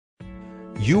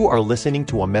You are listening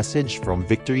to a message from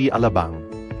Victory Alabang.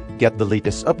 Get the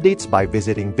latest updates by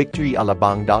visiting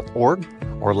victoryalabang.org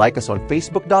or like us on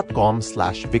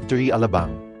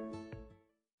facebook.com/victoryalabang.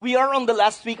 We are on the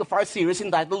last week of our series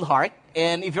entitled Heart.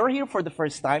 And if you're here for the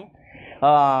first time,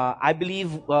 I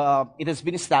believe it has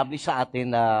been established sa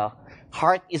atin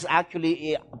heart is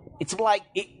actually, it's like,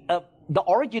 the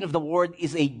origin of the word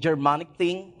is a Germanic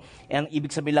thing. And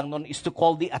ibig sabihin lang nun is to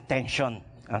call the attention.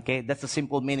 Okay, that's the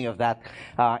simple meaning of that.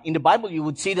 In the Bible, you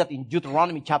would see that in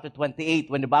Deuteronomy chapter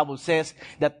 28, when the Bible says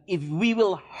that if we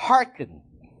will hearken,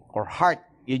 or heart,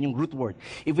 yun yung root word,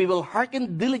 if we will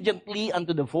hearken diligently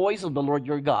unto the voice of the Lord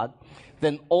your God,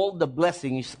 then all the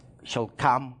blessings shall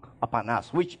come upon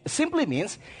us. Which simply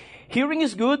means, hearing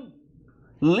is good,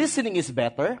 listening is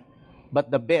better, but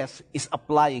the best is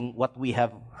applying what we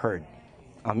have heard.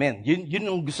 Amen. Yun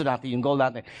yung gusto natin, yung goal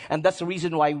natin. And that's the reason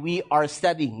why we are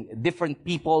studying different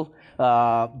people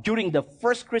during the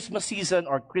first Christmas season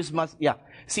or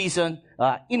season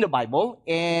in the Bible.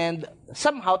 And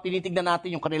somehow, tinitignan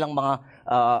natin yung kanilang mga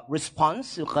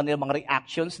response, yung kanilang mga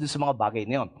reactions dun sa mga bagay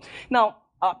na yun. Now,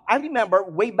 I remember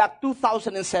way back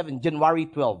 2007, January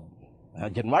 12,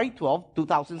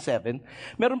 2007,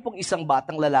 meron pong isang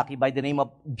batang lalaki by the name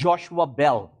of Joshua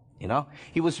Bell. You know,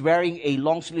 he was wearing a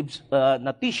long sleeves na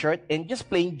t-shirt and just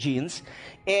plain jeans.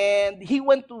 And he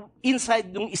went to inside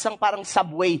yung isang parang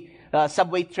subway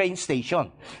train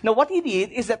station. Now, what he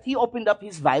did is that he opened up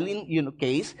his violin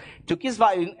case, took his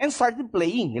violin, and started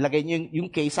playing. Nilagay niya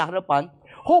yung case sa harapan,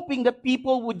 hoping that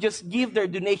people would just give their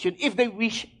donation if they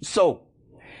wish so.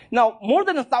 Now, more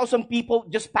than 1,000 people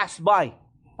just passed by.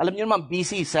 Alam niyo naman,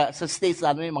 busy sa States,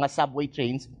 yung mga subway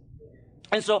trains.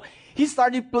 And so, he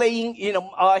started playing,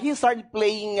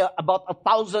 about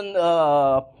 1,000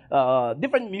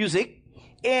 different music.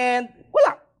 And,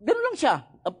 wala. Ganun lang siya.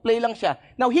 Play lang siya.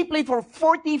 Now, he played for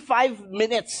 45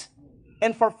 minutes.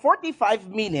 And for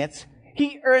 45 minutes,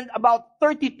 he earned about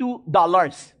 $32.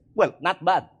 Well, not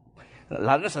bad.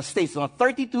 Lalo na sa States,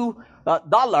 $32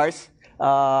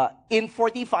 in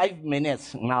 45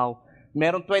 minutes. Now,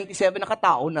 meron 27 na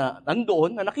katao na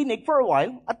nandoon, na nakinig for a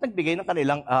while, at nagbigay ng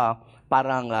kanilang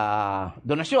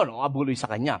donasyon o abuloy sa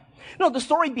kanya. No, the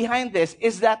story behind this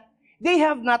is that they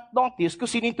have not noticed kung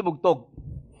sino yung tumugtog.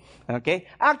 Okay?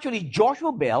 Actually,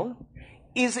 Joshua Bell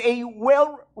is a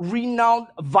well-renowned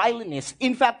violinist.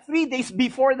 In fact, 3 days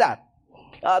before that,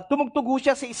 tumugtugo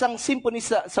siya sa isang symphony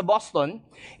sa Boston,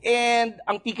 and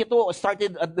ang ticket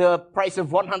started at the price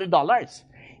of $100.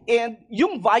 And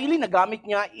yung violin na gamit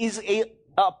niya is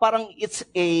parang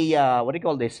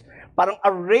a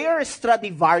rare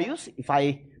Stradivarius, if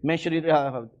I mention it,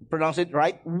 pronounce it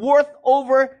right, worth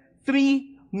over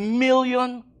 $3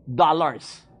 million.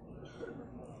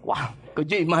 Wow. Could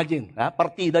you imagine?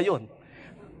 Partida yun.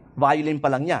 Violin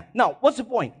pa lang niya. Now, what's the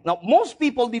point? Now, most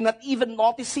people did not even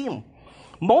notice him.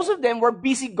 Most of them were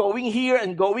busy going here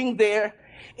and going there.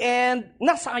 And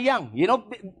nasayang,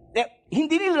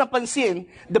 hindi nila napansin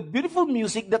the beautiful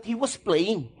music that he was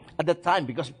playing at that time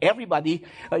because everybody,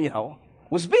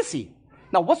 was busy.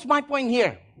 Now, what's my point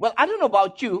here? Well, I don't know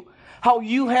about you, how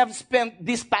you have spent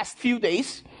these past few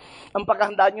days. Ang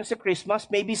paghahanda nyo sa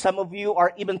Christmas, maybe some of you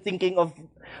are even thinking of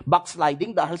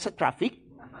backsliding dahil sa traffic.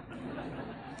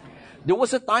 There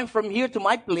was a time from here to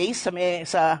my place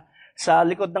sa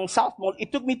likod ng South Mall,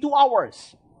 it took me 2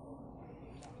 hours.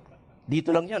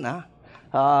 Dito lang yun,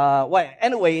 well,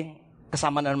 anyway,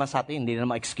 kasama na naman sa atin, hindi na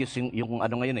naman excuse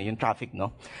yung traffic,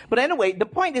 no? But anyway, the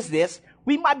point is this,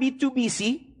 we might be too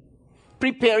busy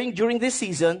preparing during this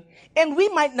season, and we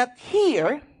might not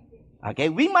hear,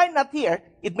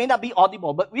 it may not be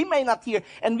audible, but we might not hear,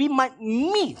 and we might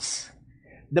miss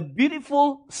the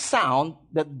beautiful sound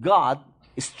that God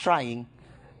is trying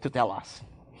to tell us.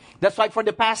 That's why for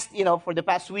the past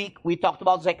week, we talked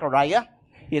about Zechariah.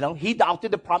 He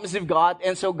doubted the promise of God,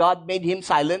 and so God made him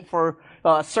silent for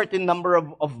a certain number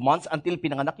of months until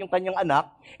pinanganak yung kanyang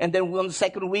anak. And then on the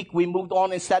second week, we moved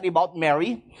on and studied about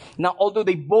Mary. Now, although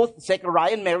they both,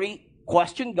 Zechariah and Mary,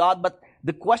 questioned God, but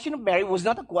the question of Mary was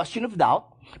not a question of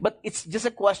doubt, but it's just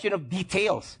a question of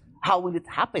details. How will it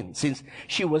happen since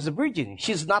she was a virgin?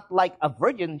 She's not like a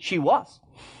virgin, she was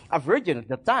a virgin at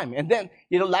the time. And then,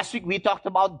 last week we talked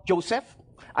about Joseph.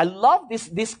 I love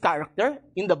this character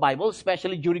in the Bible,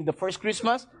 especially during the first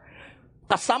Christmas.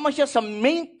 Kasama siya sa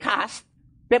main cast,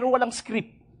 pero walang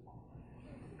script.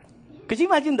 Could you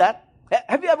imagine that?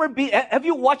 Have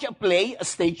you watched a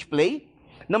stage play,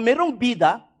 na merong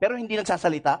bida, pero hindi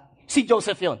nagsasalita? Si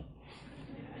Joseph yon.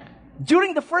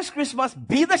 During the first Christmas,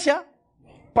 bida siya.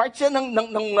 Part siya ng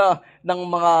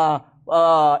mga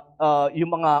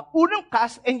yung mga unang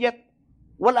cast, and yet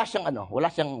wala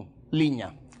siyang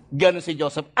linya. Ganon si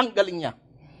Joseph. Ang galing niya.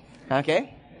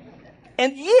 Okay?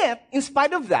 And yet, in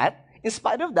spite of that,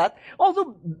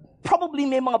 although probably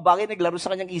may mga bagay naglaro sa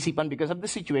kanyang isipan because of the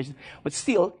situation, but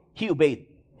still, he obeyed.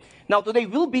 Now, today,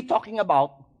 we'll be talking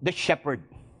about the shepherd.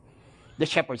 The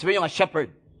shepherd. Sabi nyo nga,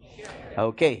 shepherd.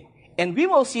 Okay. And we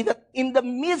will see that in the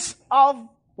midst of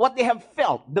what they have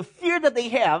felt, the fear that they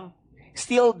have,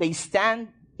 still they stand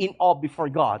in awe before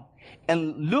God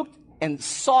and looked and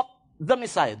sought the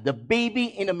Messiah, the baby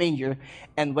in a manger,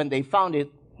 and when they found it,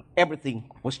 everything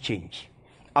was changed.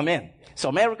 Amen.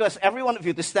 So may I request every one of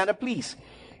you to stand up, please,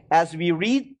 as we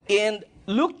read in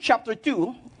Luke chapter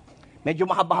 2. Medyo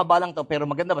mahaba-haba lang to, pero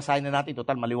maganda, basahin na natin.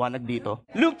 Total, maliwanag dito.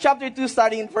 Luke chapter 2,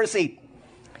 starting in verse 8.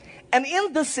 And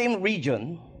in the same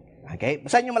region, okay,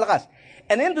 basahin nyo malakas.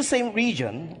 And in the same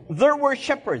region, there were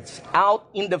shepherds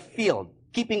out in the field,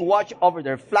 keeping watch over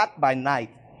their flock by night.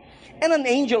 And an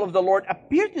angel of the Lord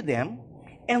appeared to them,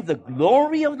 and the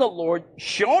glory of the Lord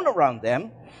shone around them,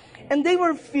 and they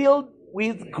were filled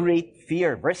with great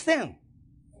fear. Verse 10.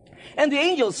 And the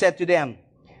angel said to them,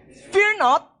 Fear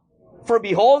not, for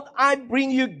behold, I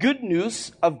bring you good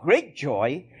news of great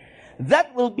joy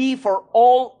that will be for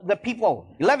all the people.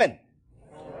 11.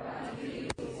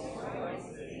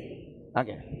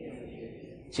 Okay.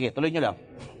 Sige, tuloy nyo lang.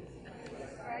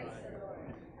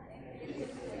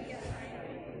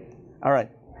 All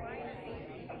right.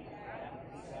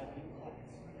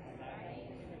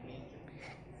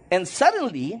 And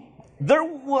suddenly, there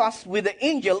was with the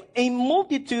angel a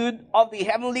multitude of the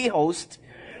heavenly host,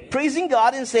 praising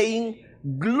God and saying,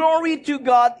 Glory to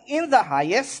God in the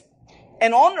highest,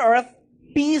 and on earth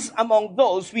peace among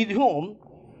those with whom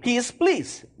he is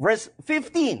pleased. Verse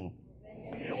 15.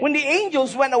 When the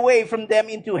angels went away from them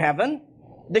into heaven,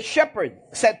 the shepherds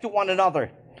said to one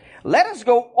another, Let us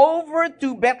go over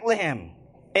to Bethlehem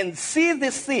and see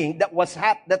this thing that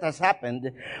has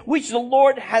happened, which the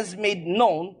Lord has made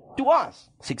known to us.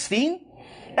 16.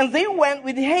 And they went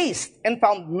with haste and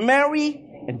found Mary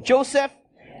and Joseph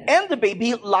and the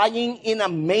baby lying in a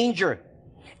manger.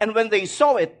 And when they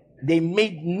saw it, they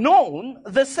made known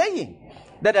the saying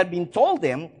that had been told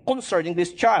them concerning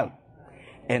this child.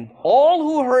 And all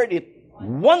who heard it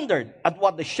wondered at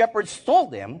what the shepherds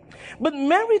told them. But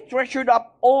Mary treasured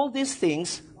up all these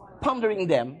things, pondering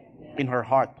them in her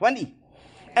heart. 20.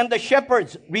 And the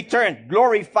shepherds returned,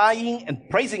 glorifying and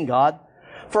praising God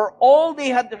for all they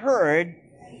had heard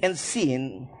and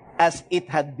seen as it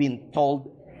had been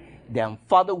told them.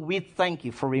 Father, we thank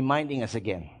you for reminding us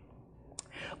again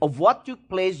of what took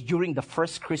place during the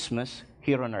first Christmas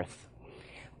here on earth.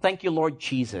 Thank you, Lord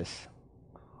Jesus,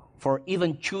 for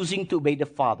even choosing to obey the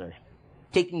Father,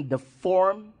 taking the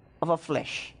form of a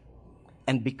flesh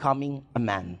and becoming a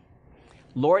man.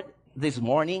 Lord, this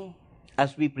morning,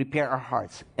 as we prepare our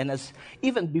hearts, and as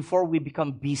even before we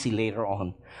become busy later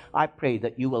on, I pray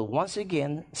that you will once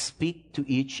again speak to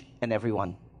each and every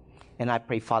one. And I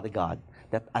pray, Father God,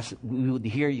 that as we would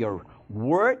hear your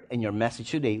word and your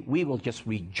message today, we will just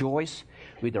rejoice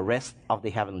with the rest of the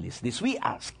heavenlies. This we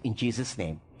ask in Jesus'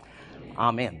 name.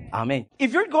 Amen. Amen.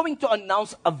 If you're going to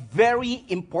announce a very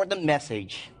important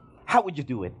message, how would you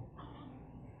do it?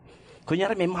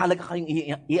 Kunyari, may mahalaga kayong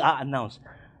i-announce.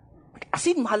 As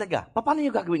in, mahalaga. Paano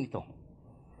nyo gagawin ito?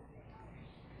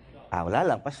 Wala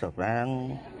lang, Pastor.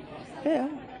 Parang,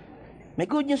 may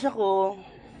good news ako.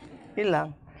 Yun lang.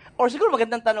 Or siguro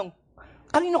magandang tanong,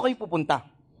 kanino kayo pupunta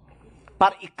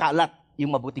para ikalat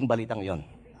yung mabuting balitang yon?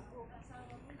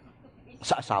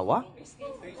 Sa asawa?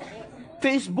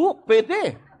 Facebook,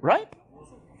 pwede. Right?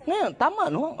 Ngayon, tama,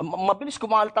 no? Mabilis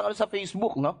kumalat ang sa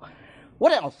Facebook, no?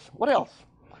 What else? What else?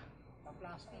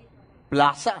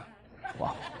 Plaza.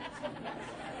 Wow.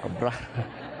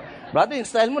 Brother, yung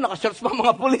style mo, naka-shorts pa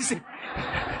mga pulis.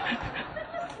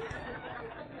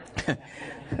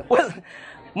 Well,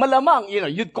 malamang,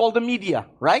 you'd call the media,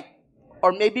 right?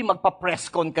 Or maybe magpa-press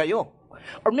con kayo.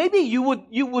 Or maybe you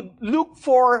would look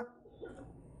for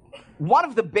one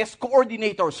of the best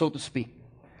coordinators, so to speak,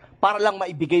 para lang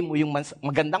maibigay mo yung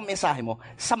magandang mensahe mo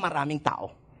sa maraming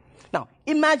tao. Now,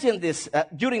 imagine this,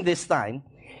 during this time,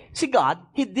 si God,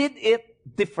 He did it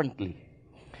differently.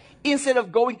 Instead of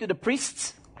going to the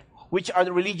priests, which are the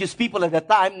religious people at that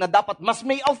time, na dapat mas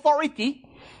may authority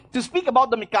to speak about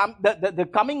the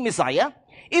coming Messiah,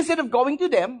 instead of going to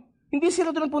them, hindi sila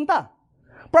doon punta.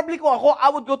 Probably kung ako, I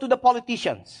would go to the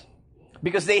politicians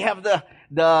because they have the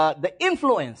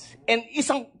influence. And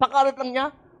isang pakalat lang niya,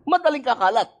 madaling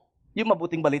kakalat yung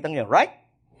mabuting balitang niya, right?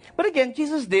 But again,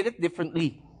 Jesus did it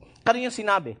differently. Kanino yung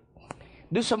sinabi?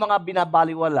 Doon sa mga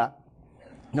binabaliwala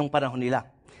nung panahon nila.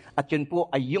 At yun po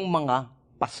ay yung mga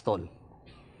pastol.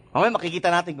 Mamaya makikita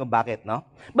natin kung bakit, no?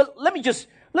 But let me just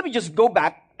go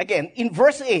back again. In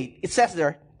verse 8, it says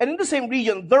there, and in the same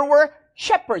region, there were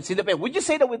shepherds in the field. Would you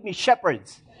say that with me?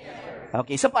 Shepherds.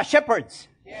 Okay, isa pa,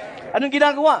 shepherds. Anong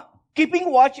ginagawa?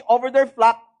 Keeping watch over their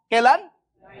flock. Kailan?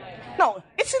 Now,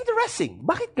 it's interesting.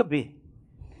 Bakit gabi?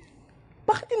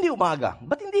 Bakit hindi umaga?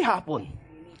 Ba't hindi hapon?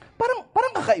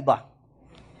 Parang kakaiba.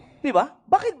 Di ba?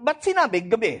 Ba't sinabi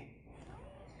gabi?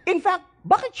 In fact,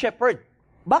 bakit shepherd?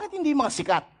 Bakit hindi mga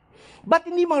sikat? Ba't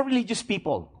hindi mga religious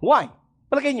people? Why?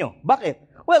 Palagay nyo, bakit?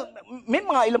 Well, may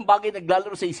mga ilang bagay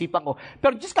naglalaro sa isipan ko.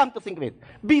 Pero just come to think of it.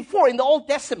 Before, in the Old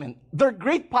Testament, their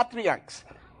great patriarchs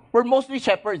were mostly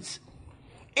shepherds.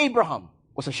 Abraham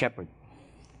was a shepherd.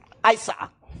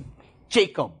 Isaac,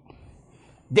 Jacob,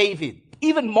 David,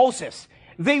 even Moses,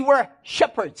 they were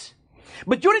shepherds.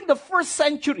 But during the first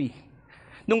century,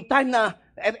 nung time na,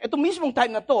 itong mismong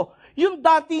time na to, yung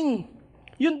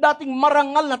dating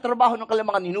marangal na trabaho ng kanilang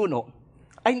mga ninuno,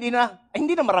 ay hindi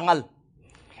na marangal.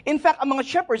 In fact, ang mga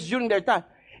shepherds during their time,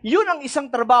 yun ang isang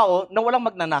trabaho na walang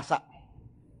magnanasa.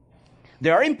 They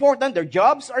are important, their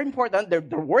jobs are important, their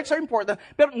works are important,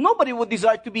 but nobody would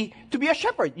desire to be a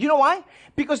shepherd. You know why?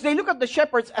 Because they look at the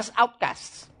shepherds as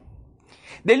outcasts.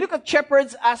 They look at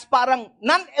shepherds as parang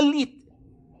non-elite.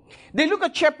 They look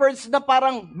at shepherds na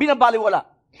parang binabaliwala.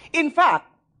 In fact,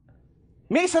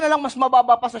 may isa na lang mas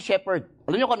mababa pa sa shepherd.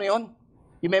 Alam niyo kung ano yun?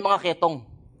 Yung may mga ketong.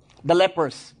 The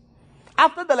lepers.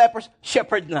 After the lepers,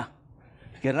 shepherd na.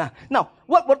 Now,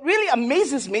 what really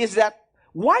amazes me is that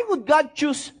why would God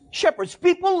choose shepherds?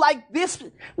 People like this,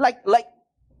 like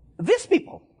these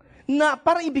people, na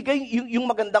para ibigay yung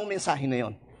magandang mensahe na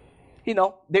yun. You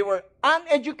know, they were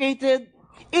uneducated.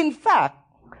 In fact,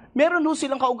 meron ho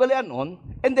silang kaugalian noon,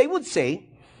 and they would say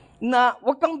na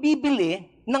wag kang bibili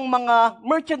ng mga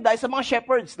merchandise sa mga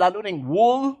shepherds, lalo na yung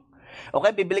wool.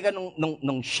 Okay, bibili ka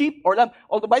ng sheep or lamb.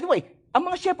 Although, by the way, ang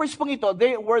mga shepherds pong ito,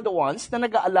 they were the ones na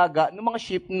nag-aalaga ng mga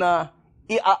sheep na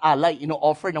iaalay,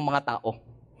 ino-offer ng mga tao.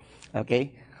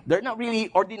 Okay? They're not really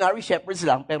ordinary shepherds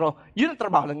lang, pero yun ang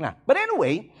trabaho lang na. But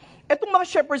anyway, etong mga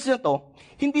shepherds na to,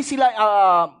 hindi sila,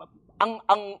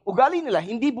 ang ugali nila,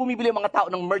 hindi bumibili ang mga tao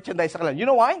ng merchandise sa kanila. You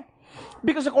know why?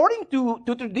 Because according to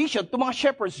tradition, to mga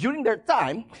shepherds during their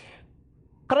time,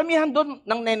 karamihan doon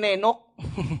ng nenenok.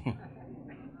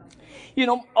 You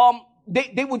know,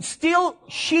 they would steal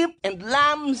sheep and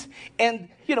lambs and,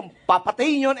 you know,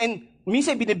 papatayin yun and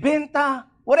minsan binibenta,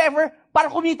 whatever, para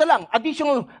kumita lang,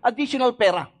 additional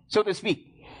pera, so to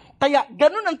speak. Kaya,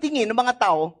 ganun ang tingin ng mga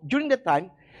tao during that time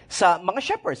sa mga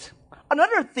shepherds.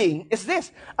 Another thing is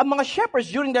this, ang mga shepherds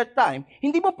during that time,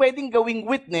 hindi mo pwedeng gawing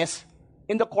witness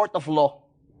in the court of law.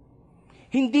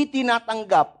 Hindi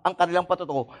tinatanggap ang kanilang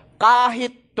patotoo,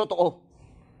 kahit totoo.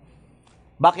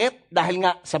 Bakit? Dahil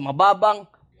nga sa mababang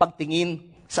pagtingin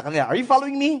sa kanila. Are you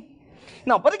following me?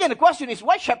 Now, but again, the question is,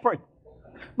 why shepherd?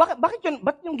 Bakit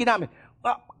yung ginamit?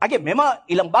 Again, may mga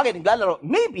ilang bagay naglalaro.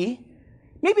 Maybe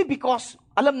because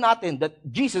alam natin that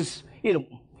Jesus, you know,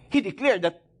 He declared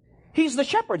that He's the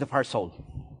shepherd of our soul.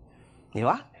 Di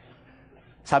ba?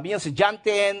 Sabi niya sa John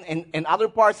 10 and other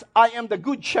parts, I am the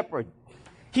good shepherd.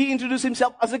 He introduced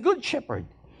Himself as a good shepherd.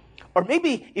 Or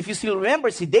maybe, if you still remember,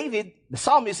 si David, the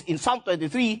psalmist in Psalm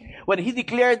 23, when he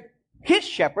declared his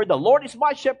shepherd, the Lord is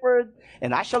my shepherd,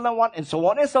 and I shall not want, and so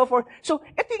on and so forth. So,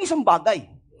 ito yung isang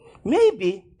bagay.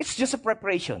 Maybe, it's just a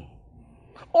preparation.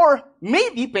 Or,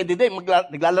 maybe, pwede din,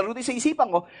 naglalaro din sa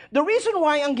isipan ko, the reason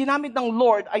why ang ginamit ng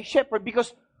Lord ay shepherd,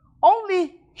 because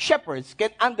only shepherds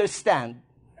can understand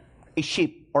a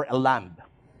sheep or a lamb.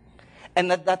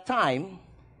 And at that time,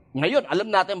 ngayon, alam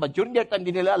natin, but during their time,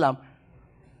 di nila alam,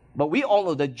 but we all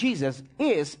know that Jesus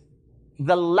is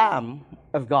the Lamb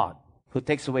of God who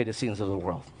takes away the sins of the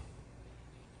world.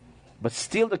 But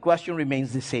still the question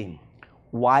remains the same.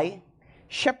 Why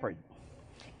shepherd?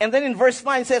 And then in verse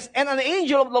 9 it says, and an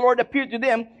angel of the Lord appeared to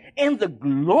them, and the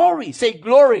glory, say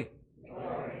glory.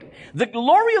 The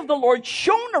glory of the Lord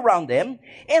shone around them,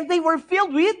 and they were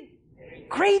filled with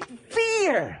great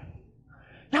fear.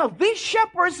 Now, these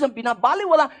shepherds na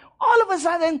binabaliwala, all of a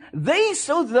sudden, they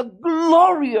saw the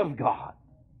glory of God.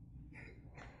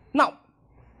 Now,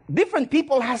 different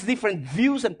people has different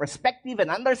views and perspective and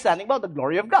understanding about the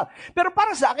glory of God. Pero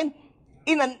para sa akin,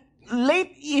 in a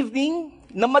late evening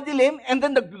na madilim, and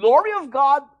then the glory of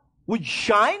God would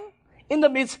shine in the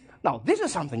midst. Now, this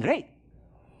is something great.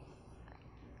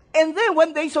 And then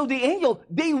when they saw the angel,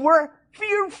 they were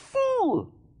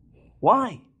fearful.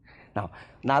 Why? Now,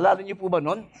 naalala niyo po ba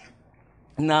nun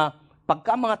na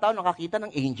pagka mga tao nakakita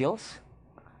ng angels,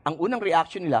 ang unang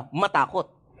reaction nila, matakot.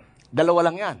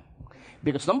 Dalawa lang yan.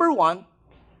 Because number one,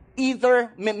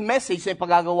 either may message na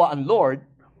pagagawa ang Lord,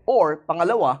 Or,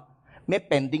 pangalawa, may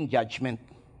pending judgment.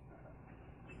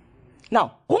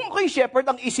 Now, kung ako yung shepherd,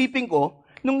 ang isipin ko,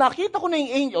 nung nakita ko na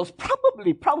yung angels,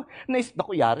 probably,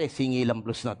 naku, yari, singilang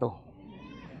blues na to.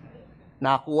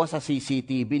 Nakuha sa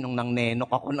CCTV nung nangnenok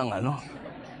ako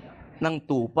ng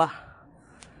tupa.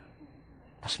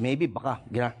 Tapos maybe, baka,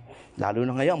 lalo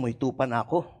na ngayon, may tupa na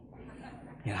ako.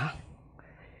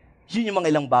 Yun yung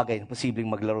mga ilang bagay na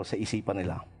posibleng maglaro sa isipan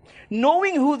nila.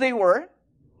 Knowing who they were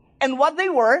and what they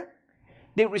were,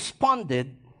 they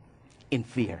responded in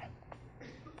fear.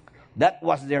 That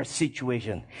was their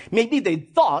situation. Maybe they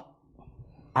thought,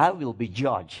 I will be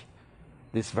judged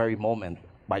this very moment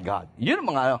by God. Yun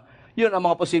ang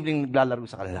mga posibleng naglalaro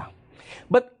sa kanila.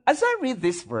 But as I read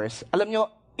this verse, alam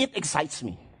nyo, it excites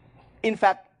me. In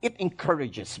fact, it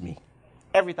encourages me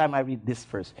every time I read this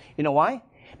verse. You know why?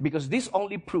 Because this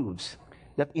only proves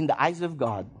that in the eyes of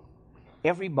God,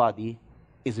 everybody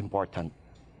is important.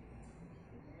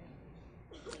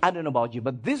 I don't know about you,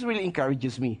 but this really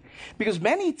encourages me. Because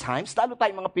many times, lalo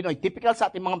tayong mga Pinoy, typical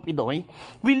sa ating mga Pinoy,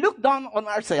 we look down on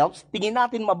ourselves, tingin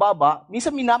natin mababa,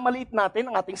 minsan minamaliit natin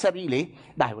ang ating sarili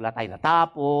dahil wala tayong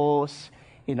natapos,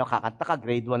 kakanta ka,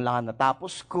 grade 1 lang ang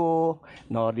natapos ko,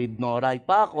 no read, no write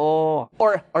pa ako.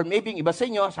 Or maybe iba sa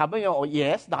inyo, sabi nyo, oh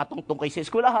yes, nakatungtong kayo sa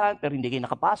eskwelahan, pero hindi kayo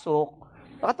nakapasok.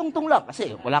 Nakatungtong lang,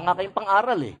 kasi wala nga kayong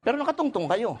pang-aral pero nakatungtong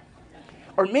kayo.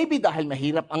 Or maybe dahil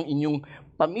mahirap ang inyong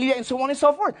pamilya and so on and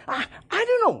so forth. I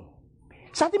don't know.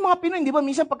 Sa ating mga Pinoy, di ba,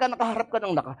 minsan pagka nakaharap ka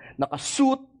ng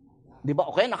naka-suit, di ba,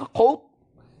 okay, naka-coat,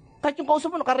 kahit yung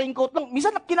kausap mo, naka-raincoat lang,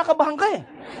 minsan kinakabahan ka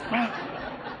Man,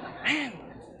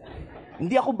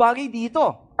 hindi ako bagay dito.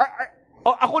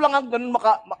 Ako lang ang ganun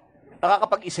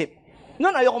nakakapag-isip.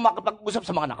 Noon, ayoko makapag-usap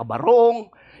sa mga nakabarong,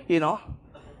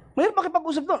 Mahirap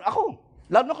makipag-usap doon. Ako,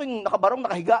 lalo na kung nakabarong,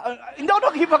 nakahiga, hindi ako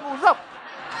nakikipag-usap.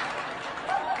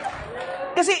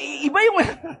 Kasi iba yung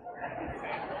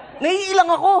naiilang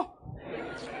ako.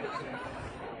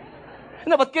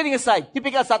 No, but kidding aside,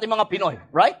 typical sa ating mga Pinoy,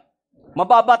 right?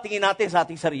 Mababa tingin natin sa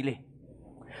ating sarili.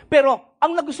 Pero,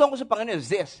 ang nagustuhan ko sa Panginoon is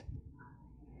this.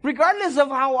 Regardless of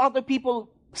how other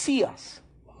people see us,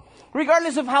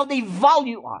 regardless of how they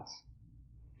value us,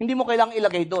 hindi mo kailangang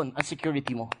ilagay doon ang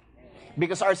security mo.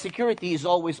 Because our security is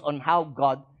always on how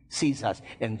God sees us.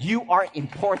 And you are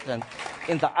important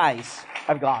in the eyes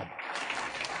of God.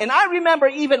 And I remember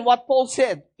even what Paul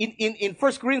said in 1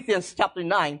 Corinthians chapter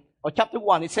 9 or chapter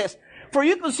 1. It says, for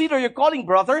you consider your calling,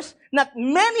 brothers, not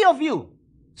many of you.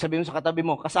 Sabi mo sa katabi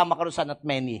mo, kasama ka rin sa not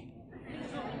many.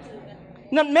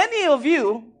 Not many of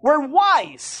you were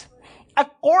wise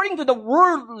according to the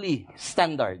worldly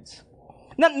standards.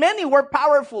 Not many were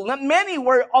powerful. Not many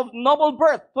were of noble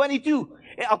birth.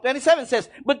 27 says,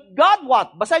 but God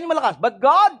what? Basahin niyo malakas. But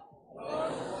God?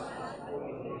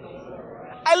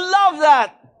 I love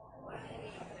that.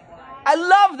 I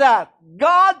love that.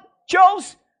 God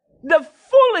chose the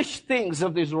foolish things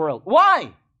of this world. Why?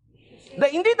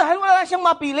 Hindi dahil wala na siyang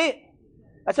mapili.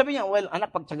 At sabi niya, well, anak,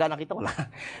 pagtsaga na kita,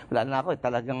 wala na ako.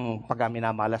 Talagang pag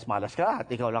minamalas-malas ka, at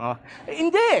ikaw lang.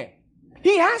 Hindi.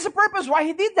 He has a purpose why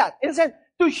he did that. And said,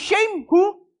 to shame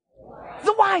who?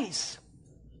 The wise.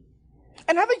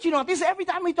 And haven't you noticed, every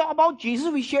time we talk about Jesus,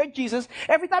 we share Jesus,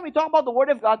 every time we talk about the Word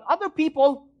of God, other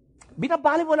people,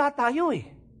 binabaliwala tayo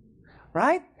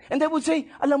Right? And they would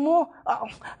say, alam mo,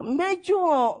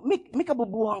 medyo may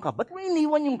kabubuhan ka. Ba't mo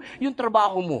iniwan yung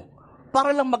trabaho mo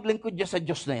para lang maglingkod dyan sa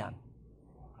Diyos na yan?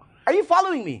 Are you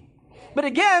following me? But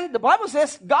again, the Bible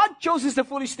says, God chooses the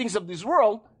foolish things of this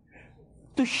world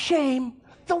to shame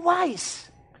the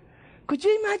wise. Could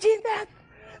you imagine that?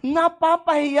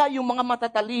 Napapahiya yung mga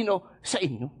matatalino sa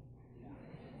inyo.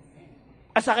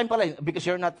 Sa akin pala, because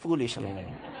you're not foolish.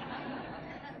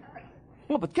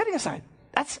 No, but kidding aside,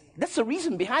 that's the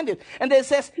reason behind it. And then it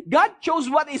says, God chose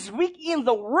what is weak in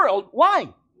the world. Why?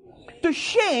 To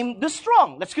shame the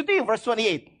strong. Let's continue, verse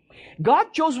 28.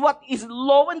 God chose what is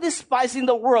low and despised in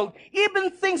the world,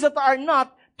 even things that are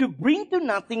not, to bring to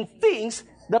nothing things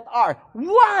that are.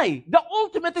 Why? The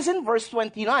ultimate is in verse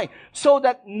 29. So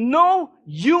that no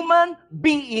human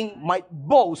being might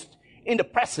boast in the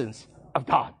presence of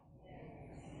God.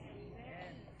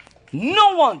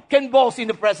 No one can boast in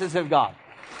the presence of God.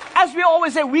 As we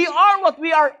always say, we are what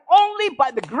we are only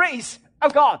by the grace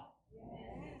of God.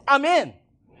 Amen.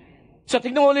 So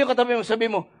tignan mo ulit yung katabi mo,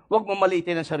 sabi mo, huwag mo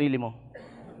maliitin ang sarili mo.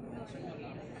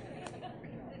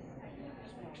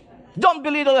 Don't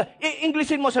believe it.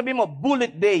 Englishin mo, sabi mo,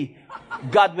 bullet day,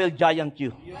 God will giant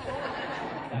you.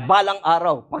 Balang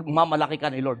araw, pag mamalaki ka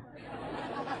ni Lord.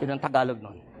 Yun ang Tagalog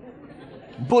nun.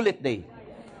 Bullet day.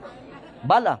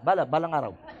 Balang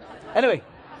araw. Anyway.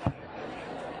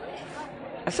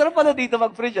 Ang sarap pala dito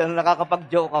mag-preach,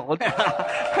 nakakapag-joke ako.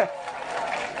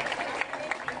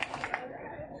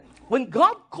 When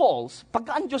God calls,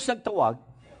 pagka ang Diyos nagtawag,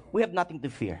 we have nothing to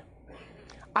fear.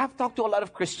 I've talked to a lot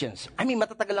of Christians.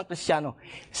 Matatagal lang Kristiyano.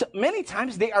 So many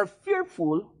times, they are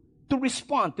fearful to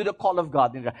respond to the call of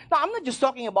God. Now, I'm not just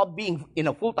talking about being in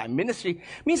a full-time ministry.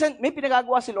 Minsan, may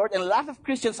pinagagawa si Lord, and a lot of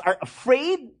Christians are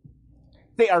afraid.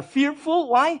 They are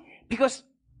fearful. Why? Because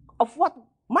of what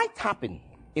might happen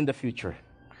in the future.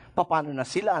 Paano na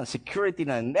sila, and security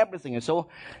na, and everything. And so,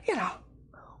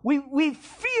 we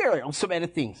fear of so many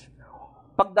things.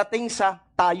 Pagdating sa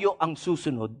tayo ang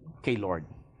susunod kay Lord.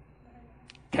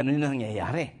 Ganun na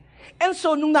nangyayari. And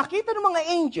so, nung nakita ng mga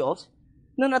angels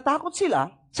na natakot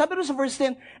sila, sabi rin sa verse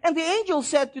 10, and the angel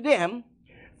said to them,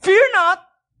 fear not.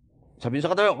 Sabi niyo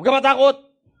sa katabi, huwag ka matakot.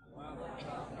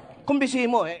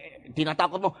 Kumbisihin mo,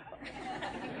 tinatakot mo.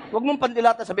 Huwag mong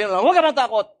pandilata, sabihin mo lang, huwag ka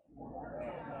matakot.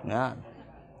 Yan.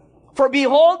 For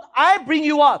behold, I bring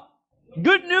you what?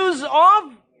 Good news of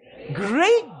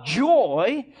great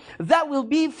joy that will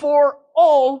be for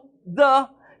all the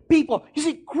people. You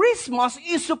see, Christmas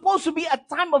is supposed to be a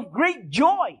time of great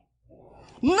joy,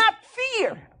 not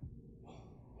fear.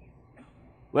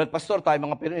 Well, Pastor, tayo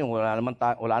mga Pinoy, wala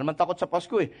naman takot sa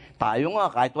Pasko eh. Tayo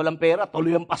nga, kahit walang pera,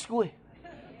 tuloy ang Pasko eh.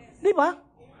 Di ba?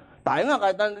 Tayo nga,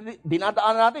 kahit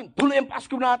dinadaan natin, tuloy ang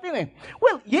Pasko natin eh.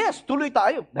 Well, yes, tuloy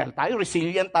tayo. Dahil tayo,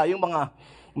 resilient tayong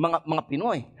mga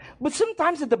Pinoy. But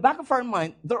sometimes at the back of our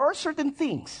mind, there are certain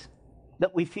things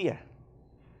that we fear.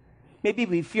 Maybe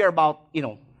we fear about,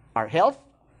 our health.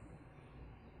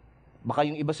 Baka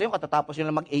yung iba sa'yo, katatapos nyo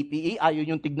lang mag-APE, ayaw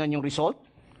yung tignan yung result.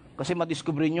 Kasi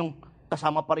madiscover yung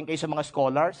kasama pa rin kayo sa mga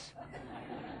scholars.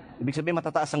 Ibig sabihin,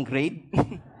 matataas ang grade.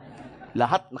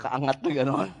 Lahat nakaangat na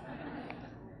gano'n.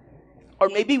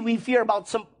 Or maybe we fear about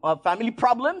some family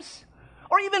problems.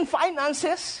 Or even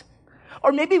finances.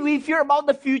 Or maybe we fear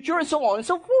about the future and so on and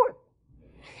so forth.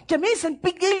 Kaya minsan,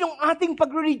 pigil yung ating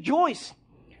pag-rejoice.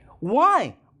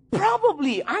 Why?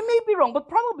 Probably, I may be wrong,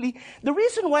 but probably, the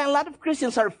reason why a lot of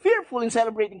Christians are fearful in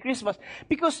celebrating Christmas,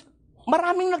 because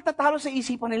maraming nagtatalo sa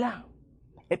isipan nila.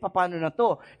 Paano na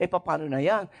to? Paano na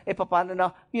yan? Paano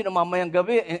na, mamayang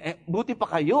gabi? Buti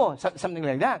pa kayo. Something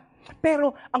like that.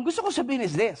 Pero, ang gusto ko sabihin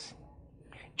is this.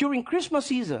 During Christmas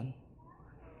season,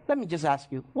 let me just ask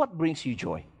you, what brings you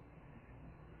joy?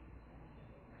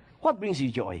 What brings you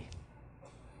joy?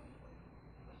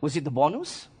 Was it the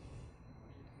bonus?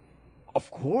 Of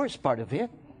course, part of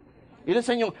it. Ilan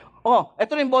sa inyo,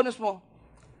 eto na yung bonus mo.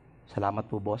 Salamat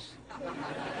po, boss.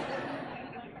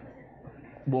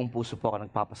 Buong puso po ako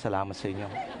nagpapasalamat sa inyo.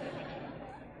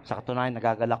 Sa katunayan,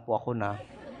 nagagalak po ako na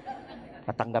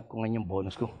natanggap ko ngayon yung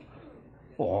bonus ko.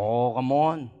 Come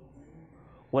on.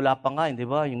 Wala pa nga, di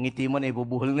ba? Yung ngiti mo na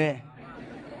ibubuhol na eh.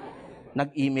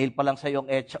 Nag-email pa lang sa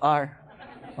yung HR.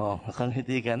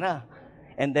 Nakangiti ka na.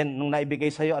 And then, nung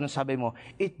naibigay sa'yo, anong sabi mo?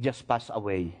 It just passed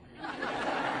away.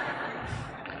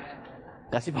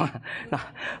 Kasi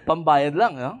pambayad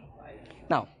lang, no?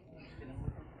 Now,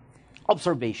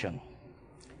 observation.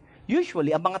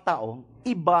 Usually, ang mga tao,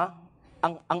 iba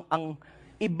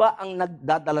ang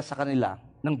nagdadala sa kanila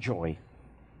ng joy.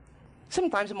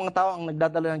 Sometimes, ang mga tao ang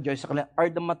nagdadala ng joy sa kanila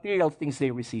are the material things they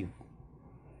receive.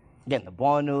 Again, the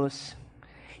bonus,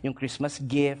 yung Christmas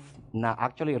gift, na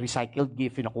actually recycled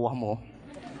gift, yung nakuha mo.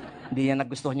 Hindi yan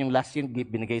nagustuhan yung last year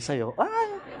gift binigay sa'yo.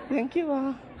 Thank you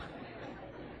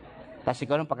Tapos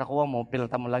ikaw nung pagkakuha mo,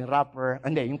 pinalta mo lang yung wrapper,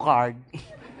 yung card.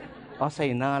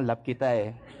 Sa'yo na, love kita eh.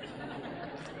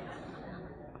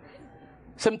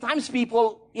 Sometimes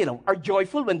people, are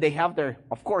joyful when they have their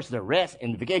rest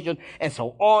and vacation and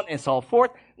so on and so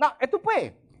forth. Now, ito pa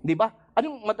eh. Di ba?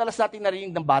 Anong madalas natin narinig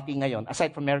ng bati ngayon,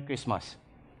 aside from Merry Christmas?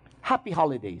 Happy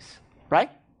Holidays. Right?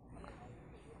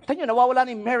 Tanyo, nawawala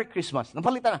na yung Merry Christmas.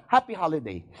 Napalitan na, Happy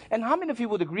Holiday. And how many of you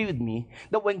would agree with me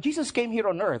that when Jesus came here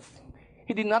on earth,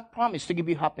 He did not promise to give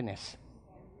you happiness.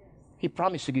 He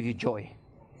promised to give you joy.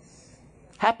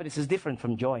 Happiness is different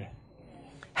from joy.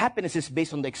 Happiness is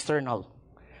based on the external.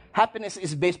 Happiness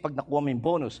is based pag nakuha mo yung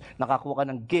bonus, nakakuha ka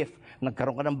ng gift,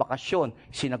 nagkaroon ka ng bakasyon,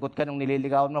 sinagot ka ng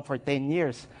nililigawan mo for 10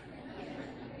 years.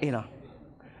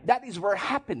 That is where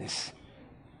happiness,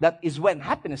 that is when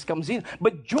happiness comes in.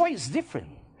 But joy is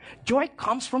different. Joy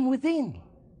comes from within.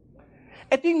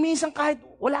 Ito yung minsan kahit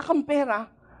wala kang pera,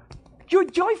 you're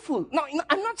joyful. Now,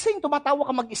 I'm not saying tumatawa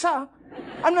ka mag-isa.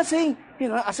 I'm not saying,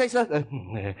 aside sa,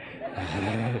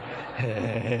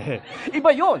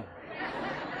 iba yun.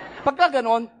 Pagka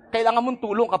ganon, kailangan mong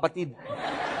tulong, kapatid.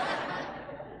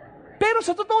 Pero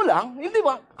sa totoo lang, hindi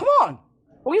ba? Come on.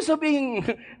 Huwag yung sabihin,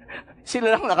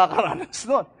 sila lang nakakaranas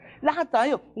nun. Lahat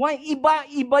tayo. Why?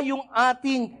 Iba-iba yung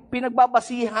ating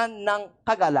pinagbabasihan ng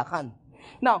kagalakan.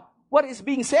 Now, what is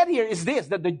being said here is this,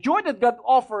 that the joy that God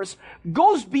offers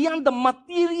goes beyond the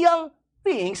material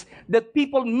things that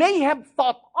people may have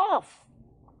thought of.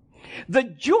 The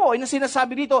joy na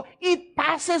sinasabi dito, it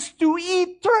passes to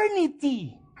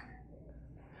eternity.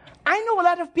 I know a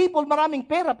lot of people, maraming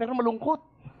pera, pero malungkot.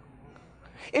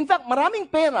 In fact, maraming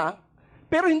pera,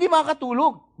 pero hindi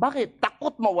makakatulog. Bakit?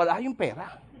 Takot mawala yung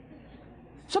pera.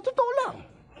 Sa totoo lang.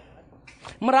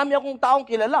 Marami akong taong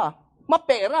kilala,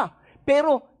 mapera,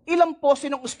 pero ilang pose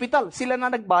ng ospital, sila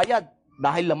na nagbayad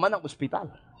dahil laman ng ospital.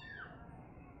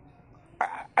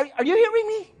 Are you hearing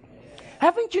me?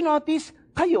 Haven't you noticed,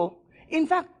 kayo, in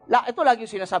fact, ito lagi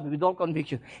yung sinasabi with all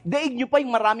conviction, daig nyo pa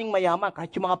yung maraming mayaman kahit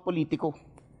yung mga politiko.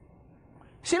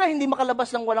 Sila hindi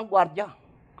makalabas ng walang gwardya.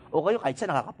 O kayo kahit saan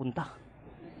nakakapunta.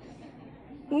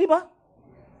 Hindi ba?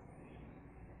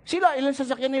 Sila, ilang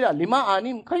sasakyan nila?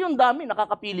 5, 6. Kayong dami,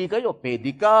 nakakapili kayo.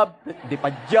 Pedicab,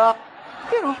 dipadjak.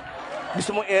 Pero, gusto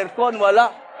mong aircon, wala.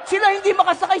 Sila hindi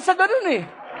makasakay sa ganun eh.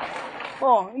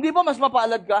 Oh, hindi ba mas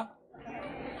mapaalad ka?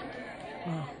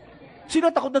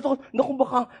 Sila takot na takot. Naku,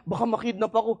 baka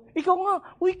makidnap ako. Ikaw nga,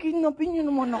 uy, kidnapin niyo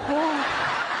naman ako.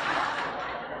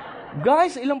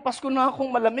 Guys, ilang Pasko na akong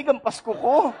malamig ang Pasko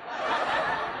ko.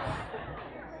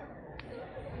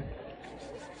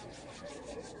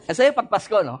 Sa'yo pag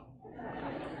Pasko, no?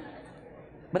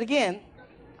 But again,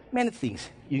 many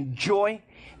things. Yung joy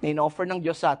na in-offer ng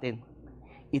Diyos sa atin,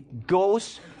 it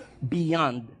goes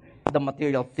beyond the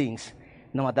material things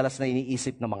na madalas na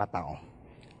iniisip ng mga tao.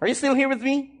 Are you still here with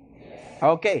me?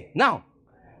 Okay. Now,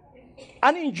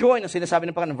 ano yung joy na sinasabi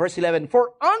ng Panginoon? Verse 11,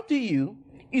 for unto you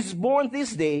is born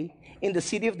this day in the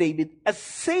city of David a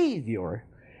Savior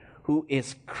who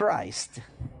is Christ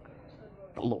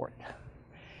the Lord.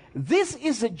 This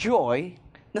is a joy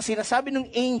na sinasabi ng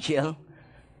angel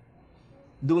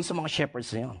doon sa mga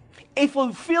shepherds na yun. A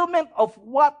fulfillment of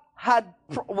what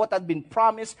had been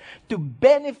promised to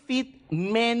benefit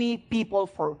many people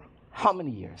for how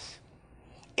many years?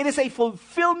 It is a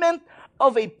fulfillment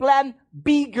of a plan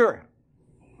bigger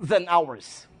than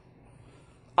ours.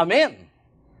 Amen.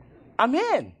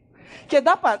 Amen. Kaya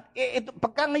dapat,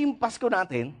 pagka ngayong Pasko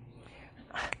natin,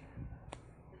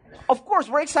 of course,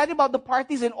 we're excited about the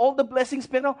parties and all the blessings,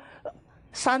 pero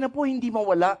sana po hindi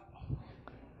mawala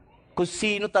kung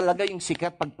sino talaga yung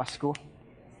sikat pag Pasko.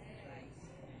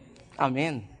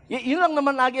 Amen. Yun lang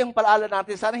naman lagi ang paalala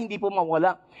natin, sana hindi po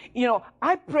mawala. You know,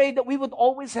 I pray that we would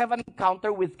always have an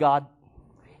encounter with God.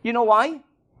 You know why?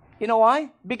 You know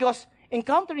why? Because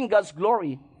encountering God's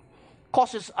glory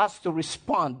causes us to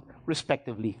respond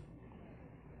respectively.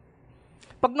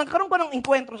 Pag nagkaroon ka ng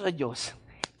enkwentro sa Diyos,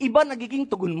 iba nagiging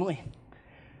tugon mo eh.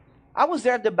 I was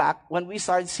there at the back when we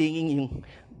started singing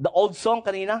the old song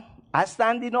kanina, I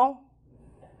Stand in Awe.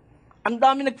 Ang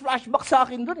dami nag-flashback sa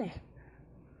akin doon eh.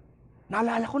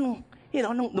 Naalala ko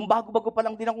nung bago-bago pa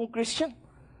lang din akong Christian.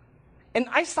 And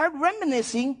I started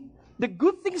reminiscing the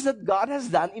good things that God has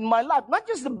done in my life. Not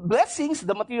just the blessings,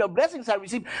 the material blessings I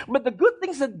received, but the good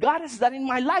things that God has done in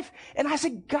my life. And I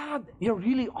said, God, you're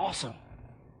really awesome.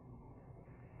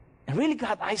 And really,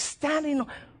 God, I stand in,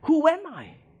 who am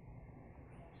I?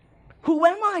 Who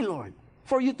am I, Lord,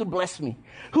 for you to bless me?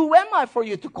 Who am I for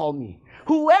you to call me?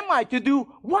 Who am I to do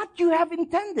what you have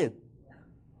intended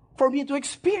for me to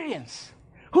experience?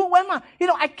 Who am I?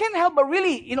 I can't help but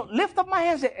really, lift up my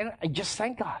hands and I just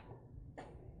thank God.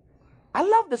 I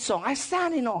love that song. I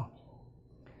stand in awe.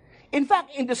 In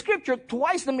fact, in the scripture,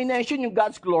 twice na minention yung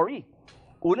God's glory.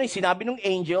 Una, yung sinabi ng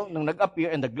angel nung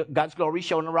nag-appear and God's glory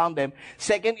shone around them.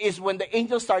 Second is when the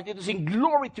angel started to sing,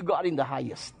 glory to God in the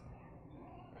highest.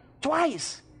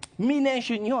 Twice.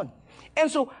 Minention yun.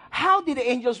 And so, how did the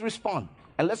angels respond?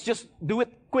 And let's just do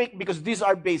it quick because these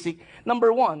are basic.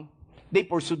 Number 1, they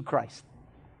pursued Christ.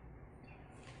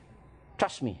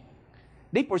 Trust me.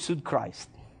 They pursued Christ.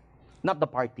 Not the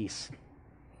parties.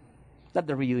 Not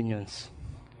the reunions.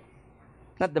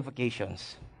 Not the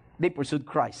vacations. They pursued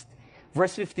Christ.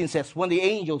 Verse 15 says, when the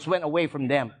angels went away from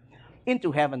them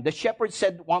into heaven, the shepherds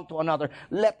said one to another,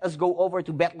 let us go over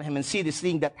to Bethlehem and see this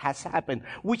thing that has happened,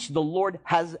 which the Lord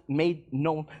has made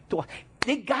known to us.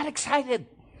 They got excited.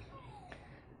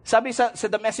 Sabi sa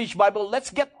The Message Bible,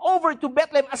 let's get over to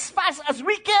Bethlehem as fast as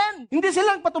we can. Hindi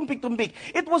silang patumpik-tumpik.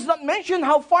 It was not mentioned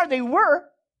how far they were,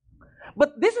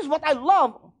 but this is what I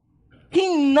love.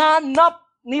 Hinanap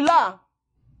nila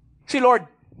si Lord.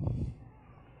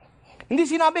 Hindi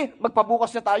sinabi,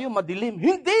 magpabukas na tayo, madilim.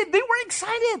 Hindi, they were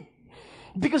excited.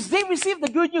 Because they received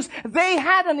the good news. They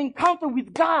had an encounter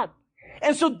with God.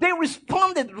 And so they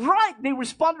responded right. They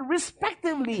responded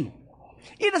respectively.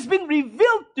 It has been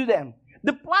revealed to them.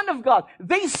 The plan of God.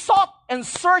 They sought and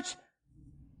searched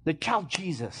the child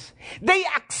Jesus. They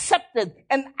accepted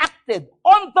and acted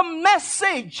on the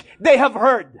message they have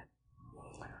heard.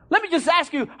 Let me just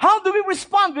ask you, how do we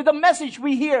respond with the message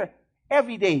we hear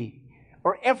every day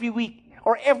or every week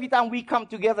or every time we come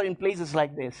together in places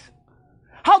like this?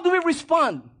 How do we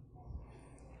respond?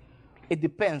 It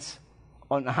depends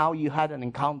on how you had an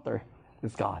encounter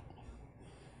with God.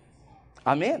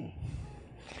 Amen.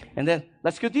 And then,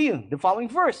 let's continue. The following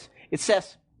verse, it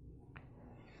says,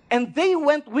 and they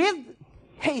went with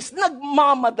haste,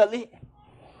 nagmamadali,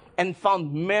 and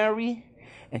found Mary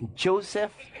and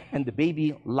Joseph and the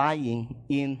baby lying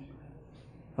in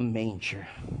a manger.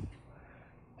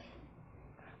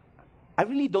 I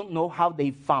really don't know how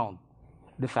they found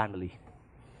the family.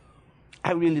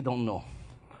 I really don't know.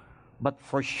 But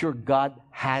for sure, God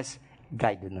has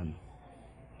guided them.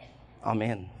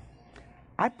 Amen.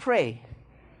 I pray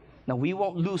that we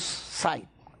won't lose sight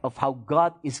of how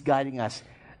God is guiding us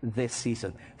this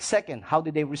season. Second, how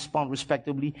did they respond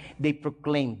respectively? They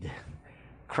proclaimed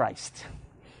Christ.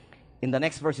 In the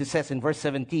next verse, it says in verse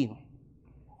 17,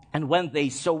 and when they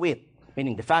saw it,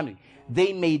 meaning the family,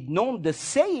 they made known the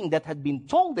saying that had been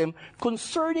told them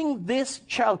concerning this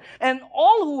child. And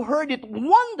all who heard it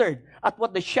wondered at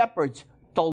what the shepherds